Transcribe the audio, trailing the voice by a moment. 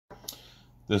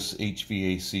This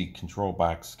HVAC control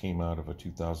box came out of a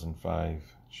 2005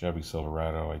 Chevy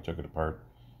Silverado. I took it apart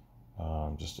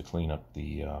just to clean up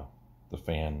the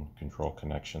fan control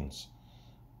connections.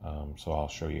 So I'll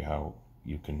show you how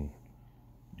you can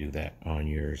do that on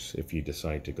yours if you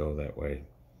decide to go that way.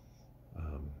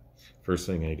 First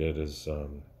thing I did is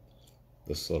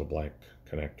this little black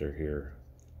connector here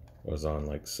was on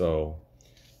like so.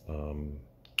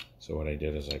 So what I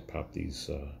did is I popped these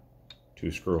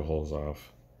two screw holes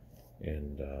off,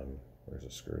 and where's the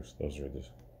screws? Those are the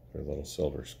little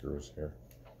silver screws here.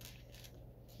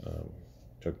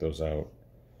 Took those out,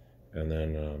 and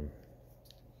then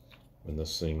when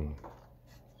this thing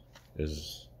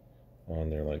is on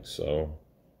there like so,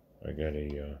 I got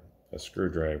a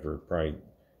screwdriver probably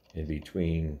in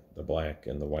between the black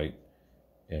and the white,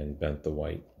 and bent the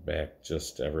white back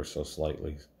just ever so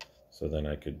slightly, so then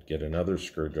I could get another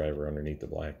screwdriver underneath the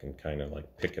black and kind of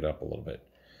like pick it up a little bit.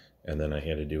 And then I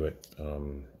had to do it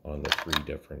on the three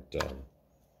different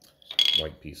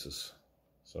white pieces.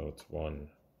 So it's 1,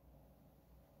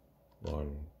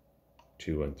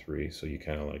 2, and 3. So you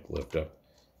kind of like lift up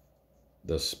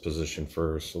this position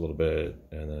first a little bit,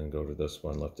 and then go to this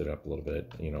one, lift it up a little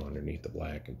bit, you know, underneath the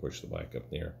black, and push the black up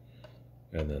there.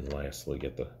 And then lastly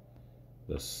get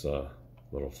this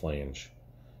little flange,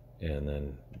 and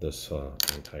then this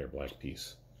entire black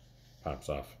piece pops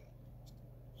off.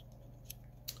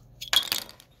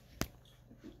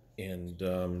 And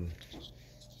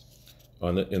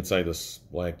on the inside this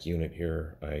black unit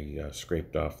here, I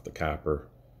scraped off the copper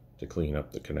to clean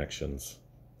up the connections.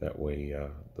 That way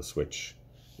the switch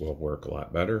will work a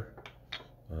lot better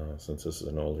since this is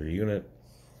an older unit.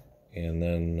 And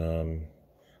then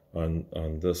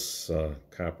on this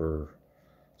copper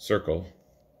circle,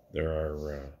 there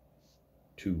are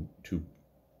two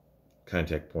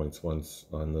contact points. One's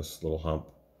on this little hump,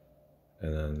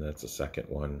 and then that's a second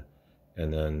one.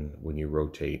 And then when you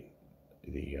rotate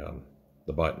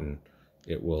the button,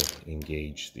 it will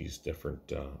engage these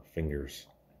different fingers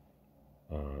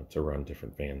to run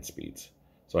different fan speeds.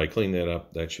 So I cleaned that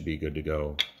up. That should be good to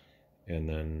go. And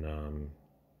then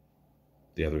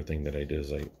the other thing that I did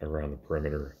is around the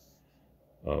perimeter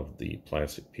of the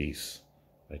plastic piece,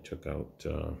 I took out,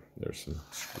 there's some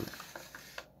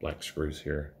black screws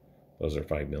here. Those are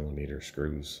 5mm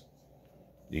screws.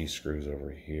 These screws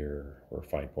over here were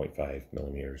 5.5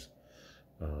 millimeters.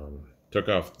 Took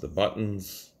off the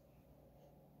buttons,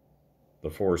 the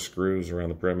 4 screws around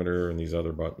the perimeter, and these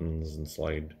other buttons and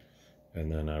slide. And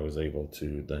then I was able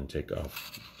to then take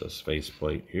off this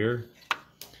faceplate here.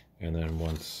 And then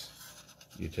once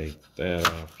you take that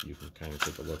off, you can kind of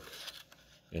take a look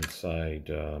inside.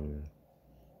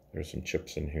 There's some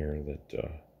chips in here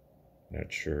that not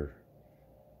sure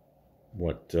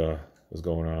what is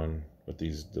going on with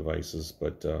these devices,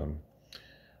 but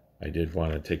I did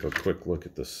want to take a quick look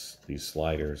at these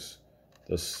sliders.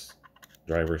 This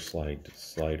driver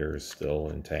slider is still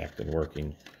intact and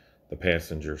working. The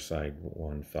passenger side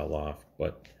one fell off,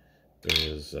 but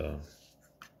there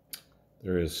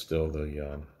is still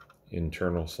the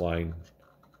internal slide,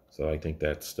 so I think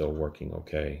that's still working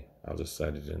okay. I'll just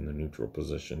set it in the neutral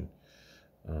position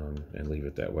and leave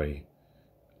it that way.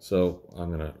 So I'm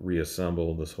going to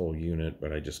reassemble this whole unit,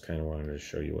 but I just kind of wanted to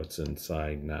show you what's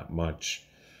inside. Not much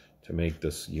to make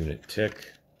this unit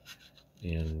tick.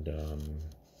 And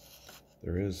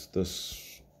there is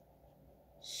this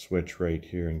switch right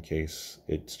here in case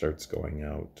it starts going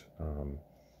out.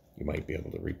 You might be able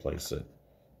to replace it.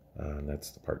 And that's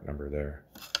the part number there.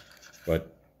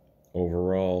 But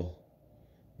overall,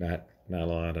 not a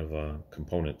lot of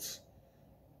components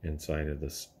inside of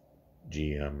this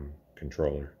GM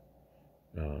controller,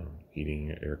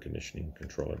 heating, air conditioning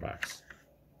controller box.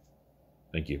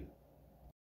 Thank you.